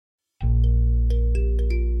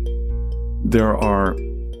There are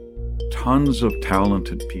tons of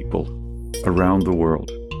talented people around the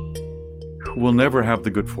world who will never have the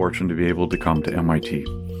good fortune to be able to come to MIT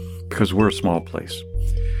because we're a small place,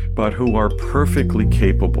 but who are perfectly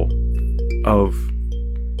capable of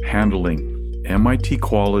handling MIT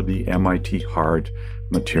quality, MIT hard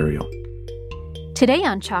material. Today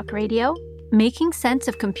on Chalk Radio, making sense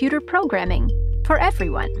of computer programming for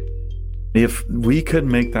everyone. If we could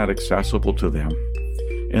make that accessible to them,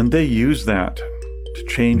 and they use that to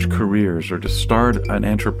change careers or to start an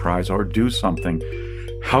enterprise or do something,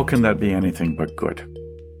 how can that be anything but good?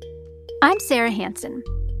 I'm Sarah Hansen.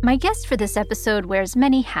 My guest for this episode wears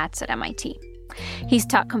many hats at MIT. He's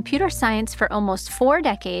taught computer science for almost 4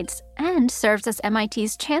 decades and serves as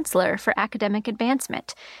MIT's chancellor for academic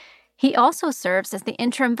advancement. He also serves as the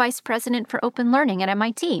interim vice president for open learning at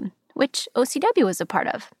MIT, which OCW is a part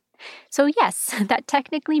of. So yes, that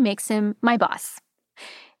technically makes him my boss.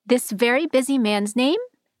 This very busy man's name?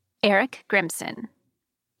 Eric Grimson.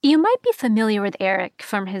 You might be familiar with Eric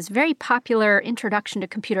from his very popular Introduction to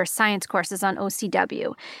Computer Science courses on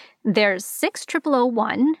OCW. There's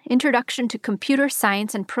 6001, Introduction to Computer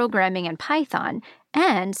Science and Programming in Python,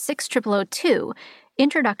 and 6002,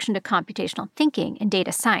 Introduction to Computational Thinking and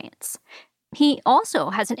Data Science. He also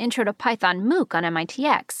has an Intro to Python MOOC on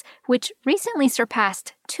MITx, which recently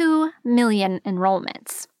surpassed 2 million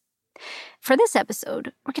enrollments. For this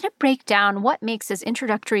episode, we're going to break down what makes his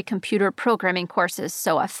introductory computer programming courses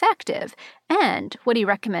so effective and what he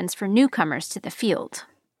recommends for newcomers to the field.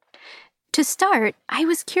 To start, I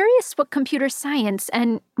was curious what computer science,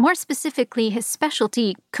 and more specifically his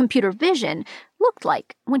specialty, computer vision, looked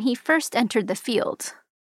like when he first entered the field.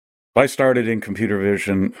 I started in computer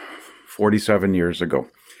vision 47 years ago,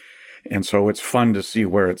 and so it's fun to see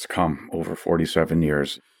where it's come over 47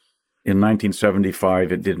 years. In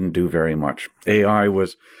 1975, it didn't do very much. AI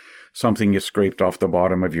was something you scraped off the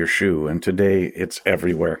bottom of your shoe, and today it's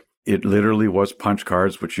everywhere. It literally was punch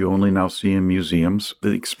cards, which you only now see in museums.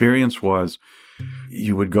 The experience was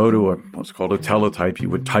you would go to what's called a teletype. You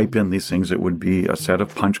would type in these things. It would be a set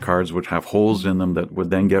of punch cards which have holes in them that would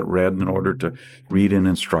then get read in order to read in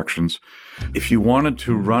instructions. If you wanted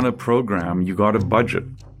to run a program, you got a budget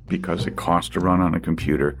because it cost to run on a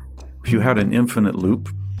computer. If you had an infinite loop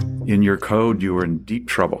in your code, you were in deep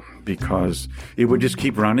trouble because it would just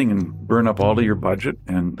keep running and burn up all of your budget,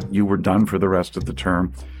 and you were done for the rest of the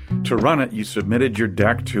term. To run it, you submitted your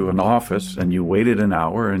deck to an office, and you waited an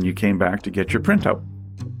hour, and you came back to get your printout.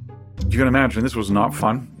 You can imagine this was not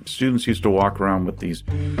fun. Students used to walk around with these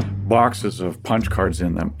boxes of punch cards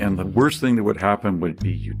in them, and the worst thing that would happen would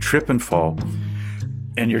be you trip and fall,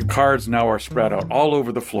 and your cards now are spread out all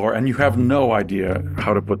over the floor, and you have no idea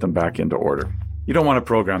how to put them back into order. You don't want to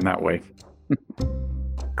program that way.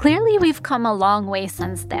 Clearly, we've come a long way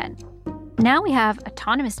since then. Now we have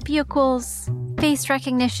autonomous vehicles, face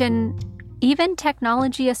recognition, even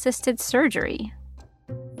technology-assisted surgery.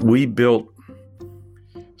 We built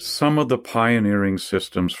some of the pioneering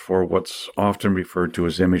systems for what's often referred to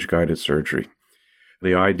as image-guided surgery.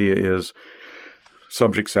 The idea is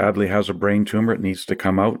subject sadly has a brain tumor. It needs to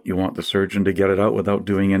come out. You want the surgeon to get it out without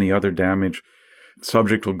doing any other damage.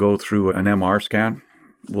 Subject will go through an MR scan.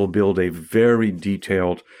 We'll build a very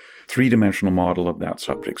detailed 3-dimensional model of that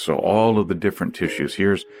subject. So all of the different tissues.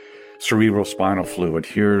 Here's cerebral spinal fluid.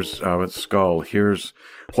 Here's skull. Here's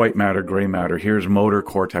white matter, gray matter. Here's motor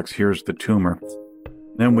cortex. Here's the tumor.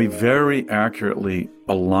 Then we very accurately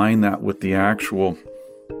align that with the actual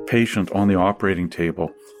patient on the operating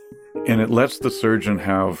table. And it lets the surgeon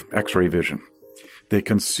have X-ray vision. They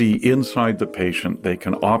can see inside the patient. They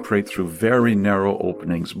can operate through very narrow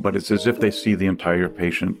openings, but it's as if they see the entire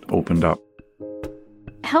patient opened up.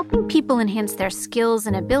 Helping people enhance their skills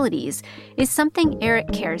and abilities is something Eric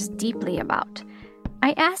cares deeply about.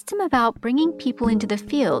 I asked him about bringing people into the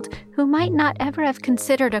field who might not ever have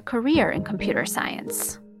considered a career in computer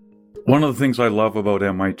science. One of the things I love about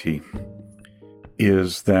MIT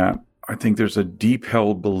is that I think there's a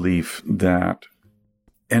deep-held belief that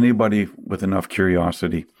anybody with enough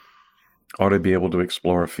curiosity ought to be able to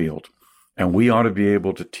explore a field, and we ought to be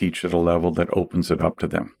able to teach at a level that opens it up to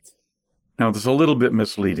them. Now, this is a little bit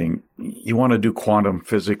misleading. You want to do quantum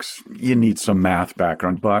physics, you need some math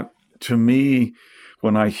background, but to me,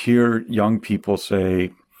 when I hear young people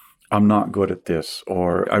say, I'm not good at this,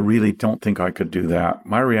 or I really don't think I could do that,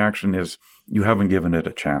 my reaction is, you haven't given it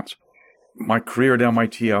a chance. My career at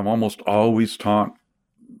MIT, I've almost always taught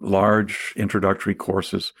large introductory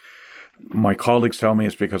courses. My colleagues tell me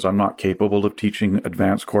it's because I'm not capable of teaching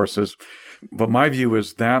advanced courses. But my view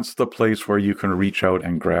is that's the place where you can reach out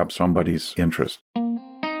and grab somebody's interest.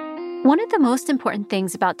 One of the most important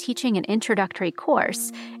things about teaching an introductory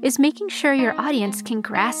course is making sure your audience can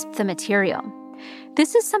grasp the material.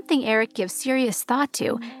 This is something Eric gives serious thought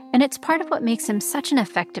to, and it's part of what makes him such an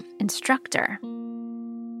effective instructor.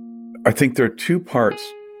 I think there are two parts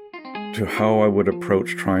to how I would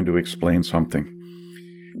approach trying to explain something.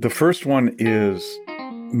 The first one is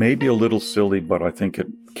maybe a little silly, but I think it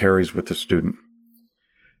carries with the student.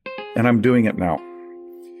 And I'm doing it now.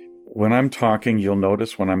 When I'm talking, you'll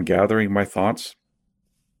notice when I'm gathering my thoughts,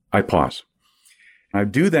 I pause. I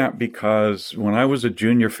do that because when I was a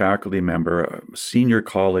junior faculty member, a senior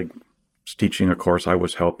colleague was teaching a course I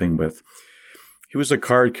was helping with. He was a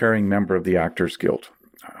card-carrying member of the Actors Guild.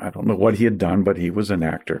 I don't know what he had done, but he was an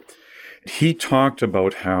actor. He talked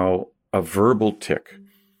about how a verbal tick,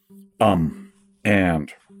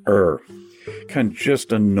 and, can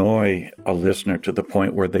just annoy a listener to the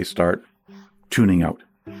point where they start tuning out.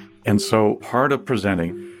 And so part of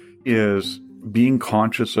presenting is being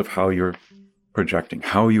conscious of how you're projecting,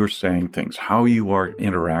 how you're saying things, how you are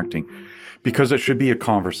interacting, because it should be a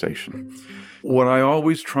conversation. What I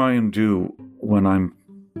always try and do when I'm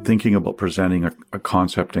thinking about presenting a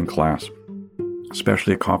concept in class,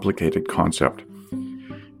 especially a complicated concept,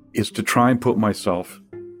 is to try and put myself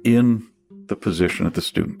in the position of the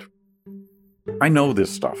student. I know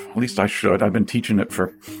this stuff, at least I should. I've been teaching it for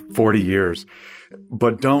 40 years,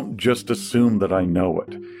 but don't just assume that I know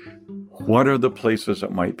it. What are the places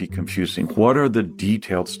that might be confusing? What are the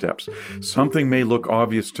detailed steps? Something may look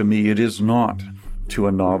obvious to me. It is not to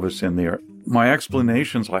a novice in there. My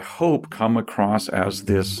explanations, I hope, come across as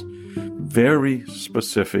this very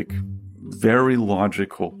specific, very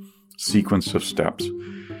logical sequence of steps.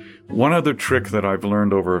 One other trick that I've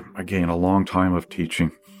learned over, again, a long time of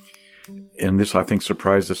teaching, and this, I think,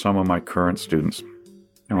 surprises some of my current students.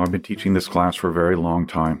 I've been teaching this class for a very long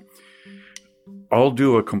time. I'll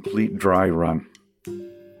do a complete dry run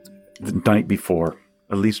the night before,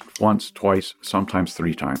 at least once, twice, sometimes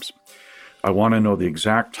 3 times. I want to know the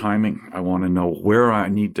exact timing. I want to know where I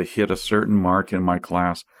need to hit a certain mark in my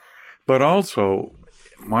class. But also,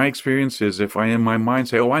 my experience is if I in my mind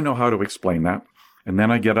say, I know how to explain that, and then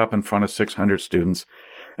I get up in front of 600 students,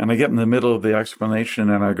 and I get in the middle of the explanation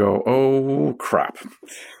and I go, oh, crap.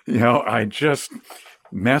 I just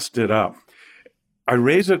messed it up. I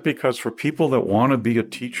raise it because for people that want to be a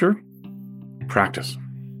teacher, practice,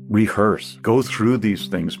 rehearse, go through these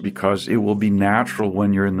things because it will be natural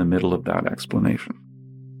when you're in the middle of that explanation.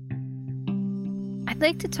 I'd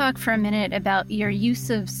like to talk for a minute about your use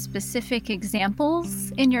of specific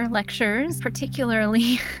examples in your lectures,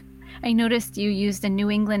 particularly I noticed you used a New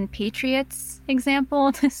England Patriots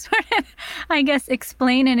example to sort of,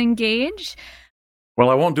 explain and engage. Well,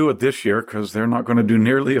 I won't do it this year because they're not going to do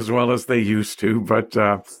nearly as well as they used to. But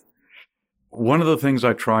one of the things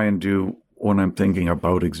I try and do when I'm thinking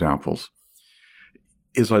about examples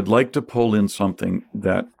is I'd like to pull in something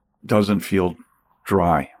that doesn't feel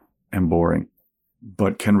dry and boring,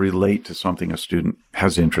 but can relate to something a student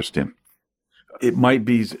has interest in. It might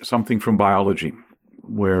be something from biology,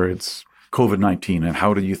 where it's COVID-19 and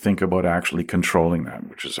how do you think about actually controlling that,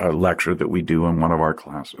 which is a lecture that we do in one of our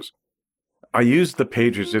classes. I use the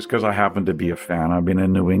Patriots just because I happen to be a fan. I've been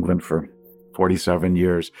in New England for 47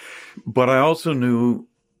 years. But I also knew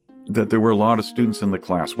that there were a lot of students in the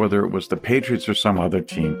class, whether it was the Patriots or some other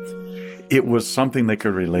team. It was something they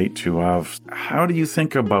could relate to of how do you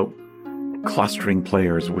think about clustering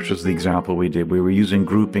players, which is the example we did. We were using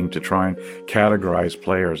grouping to try and categorize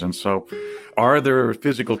players. And so are there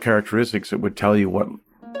physical characteristics that would tell you what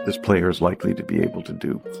this player is likely to be able to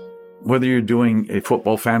do? Whether you're doing a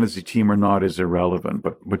football fantasy team or not is irrelevant,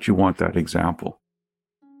 but you want that example.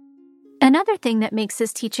 Another thing that makes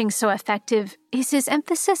his teaching so effective is his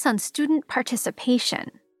emphasis on student participation.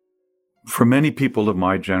 For many people of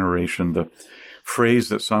my generation, the phrase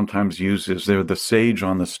that sometimes used is they're the sage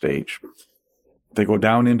on the stage. They go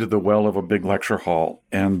down into the well of a big lecture hall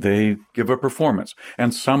and they give a performance.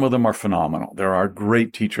 And some of them are phenomenal. There are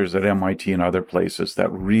great teachers at MIT and other places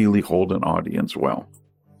that really hold an audience well.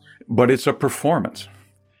 But it's a performance.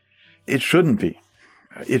 It shouldn't be.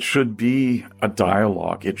 It should be a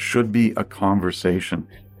dialogue. It should be a conversation.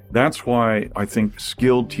 That's why I think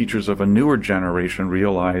skilled teachers of a newer generation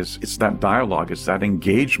realize it's that dialogue, it's that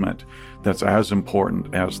engagement that's as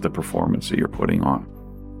important as the performance that you're putting on.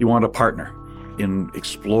 You want a partner in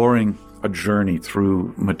exploring a journey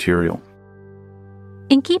through material.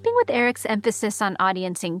 In keeping with Eric's emphasis on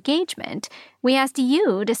audience engagement, we asked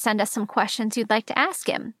you to send us some questions you'd like to ask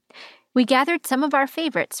him. We gathered some of our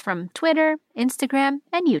favorites from Twitter, Instagram,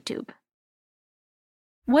 and YouTube.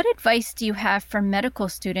 What advice do you have for medical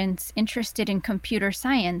students interested in computer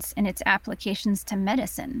science and its applications to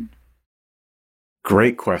medicine?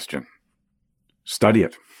 Great question. Study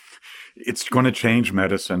it. It's going to change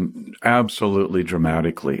medicine absolutely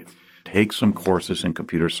dramatically. Take some courses in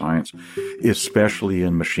computer science, especially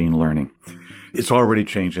in machine learning. It's already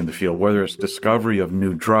changing the field, whether it's discovery of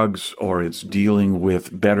new drugs or it's dealing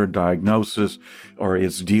with better diagnosis or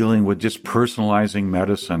it's dealing with just personalizing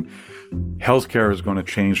medicine. Healthcare is going to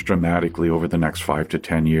change dramatically over the next 5 to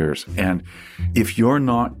 10 years. And if you're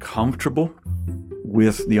not comfortable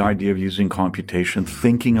with the idea of using computation,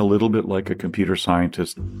 thinking a little bit like a computer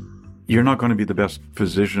scientist, you're not going to be the best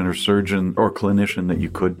physician or surgeon or clinician that you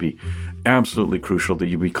could be. Absolutely crucial that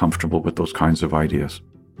you be comfortable with those kinds of ideas.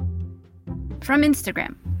 From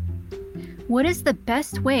Instagram, what is the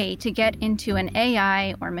best way to get into an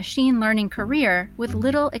AI or machine learning career with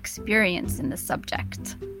little experience in the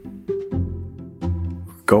subject?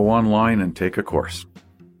 Go online and take a course.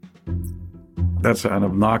 That's an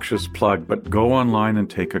obnoxious plug, but go online and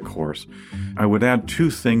take a course. I would add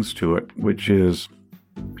 2 things to it, which is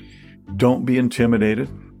don't be intimidated.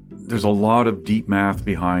 There's a lot of deep math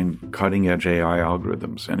behind cutting-edge AI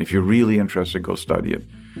algorithms, and if you're really interested, go study it.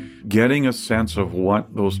 Getting a sense of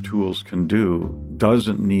what those tools can do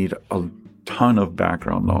doesn't need a ton of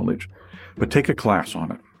background knowledge, but take a class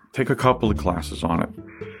on it. Take a couple of classes on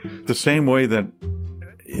it. The same way that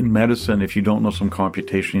in medicine, if you don't know some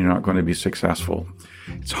computation, you're not going to be successful.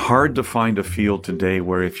 It's hard to find a field today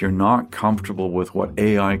where if you're not comfortable with what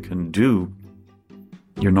AI can do,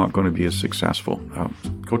 you're not going to be as successful.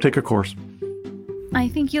 Go take a course. I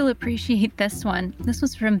think you'll appreciate this one. This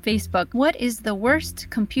was from Facebook. What is the worst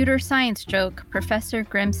computer science joke Professor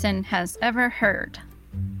Grimson has ever heard?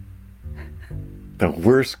 The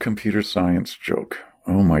worst computer science joke.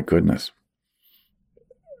 Oh my goodness.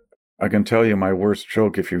 I can tell you my worst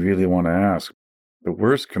joke if you really want to ask. The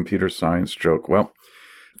worst computer science joke. Well,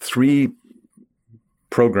 3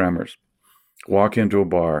 programmers walk into a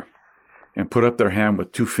bar and put up their hand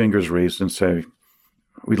with 2 fingers raised and say,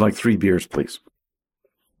 "We'd like 3 beers, please."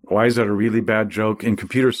 Why is that a really bad joke? In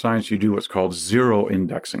computer science, you do what's called zero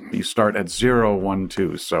indexing. You start at 0, 1,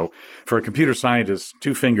 2. So for a computer scientist,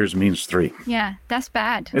 2 fingers means 3. Yeah, that's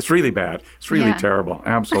bad. It's really bad. It's really terrible.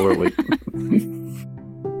 Absolutely.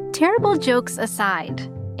 Terrible jokes aside,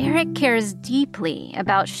 Eric cares deeply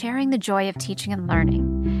about sharing the joy of teaching and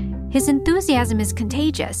learning. His enthusiasm is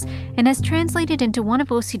contagious and has translated into one of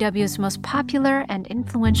OCW's most popular and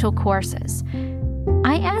influential courses.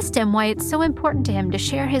 I asked him why it's so important to him to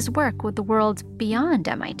share his work with the world beyond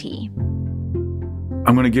MIT.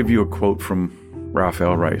 I'm going to give you a quote from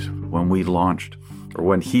Raphael Wright when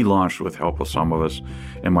he launched with help of some of us,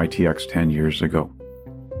 MITx 10 years ago.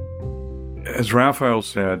 As Raphael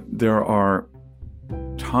said, there are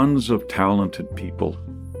tons of talented people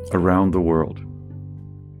around the world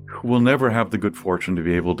who will never have the good fortune to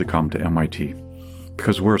be able to come to MIT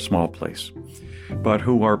because we're a small place, but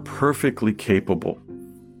who are perfectly capable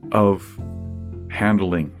of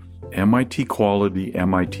handling MIT quality,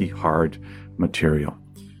 MIT hard material.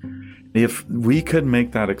 If we could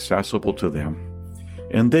make that accessible to them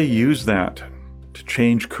and they use that to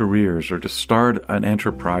change careers or to start an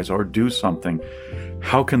enterprise or do something,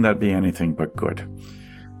 how can that be anything but good?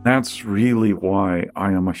 That's really why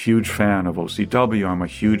I am a huge fan of OCW. I'm a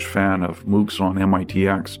huge fan of MOOCs on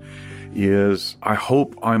MITx, is I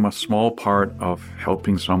hope I'm a small part of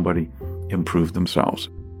helping somebody improve themselves.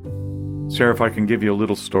 Sarah, if I can give you a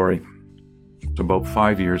little story. It's about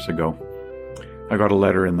 5 years ago. I got a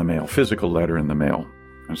letter in the mail, physical letter in the mail.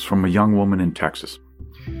 It's from a young woman in Texas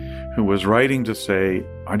who was writing to say,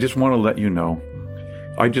 "I just want to let you know,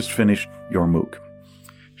 I just finished your MOOC."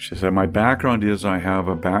 She said, "My background is I have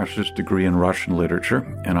a bachelor's degree in Russian literature,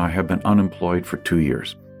 and I have been unemployed for 2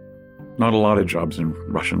 years. Not a lot of jobs in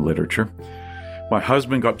Russian literature. My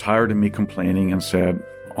husband got tired of me complaining and said,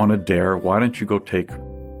 on a dare, why don't you go take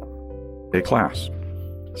a class?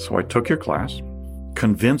 So I took your class,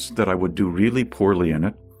 convinced that I would do really poorly in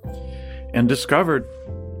it, and discovered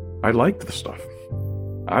I liked the stuff.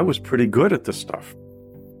 I was pretty good at this stuff.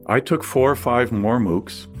 I took 4 or 5 more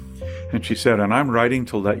MOOCs." And she said, "And I'm writing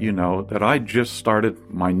to let you know that I just started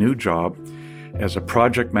my new job as a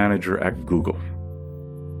project manager at Google."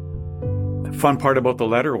 The fun part about the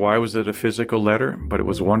letter, why was it a physical letter? But it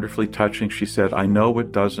was wonderfully touching. She said, "I know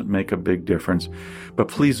it doesn't make a big difference, but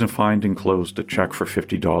please find enclosed a check for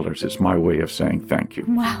 $50. It's my way of saying thank you."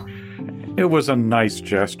 Wow. It was a nice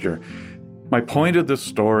gesture. My point of this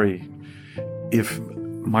story, if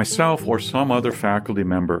myself or some other faculty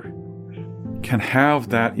member can have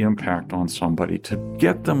that impact on somebody, to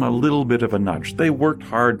get them a little bit of a nudge. They worked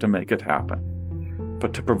hard to make it happen,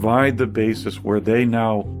 but to provide the basis where they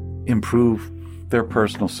now improve their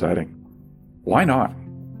personal setting. Why not?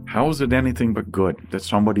 How is it anything but good that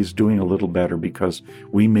somebody's doing a little better because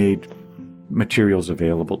we made materials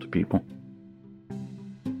available to people?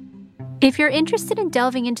 If you're interested in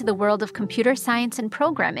delving into the world of computer science and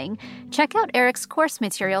programming, check out Eric's course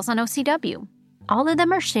materials on OCW. All of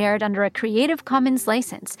them are shared under a Creative Commons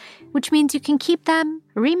license, which means you can keep them,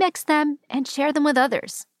 remix them, and share them with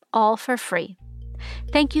others, all for free.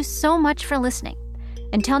 Thank you so much for listening.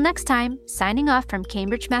 Until next time, signing off from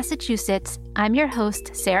Cambridge, Massachusetts, I'm your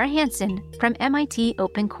host, Sarah Hansen from MIT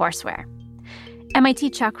OpenCourseware. MIT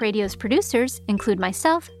Chalk Radio's producers include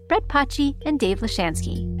myself, Brett Paci, and Dave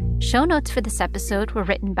Lashansky. Show notes for this episode were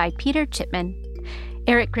written by Peter Chipman.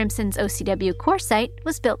 Eric Grimson's OCW course site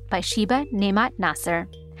was built by Sheba Nemat Nasser.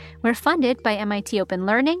 We're funded by MIT Open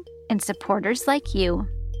Learning and supporters like you.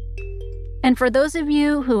 And for those of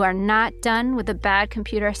you who are not done with the bad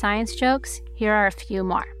computer science jokes, here are a few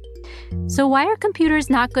more. So why are computers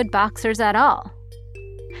not good boxers at all?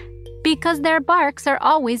 Because their barks are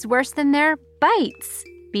always worse than their bites.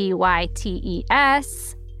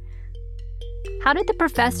 BYTES. How did the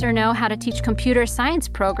professor know how to teach computer science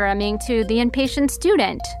programming to the impatient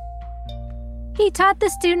student? He taught the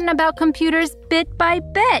student about computers bit by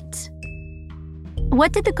bit.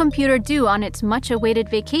 What did the computer do on its much-awaited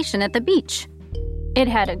vacation at the beach? It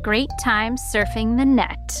had a great time surfing the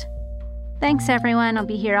net. Thanks, everyone. I'll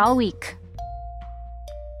be here all week.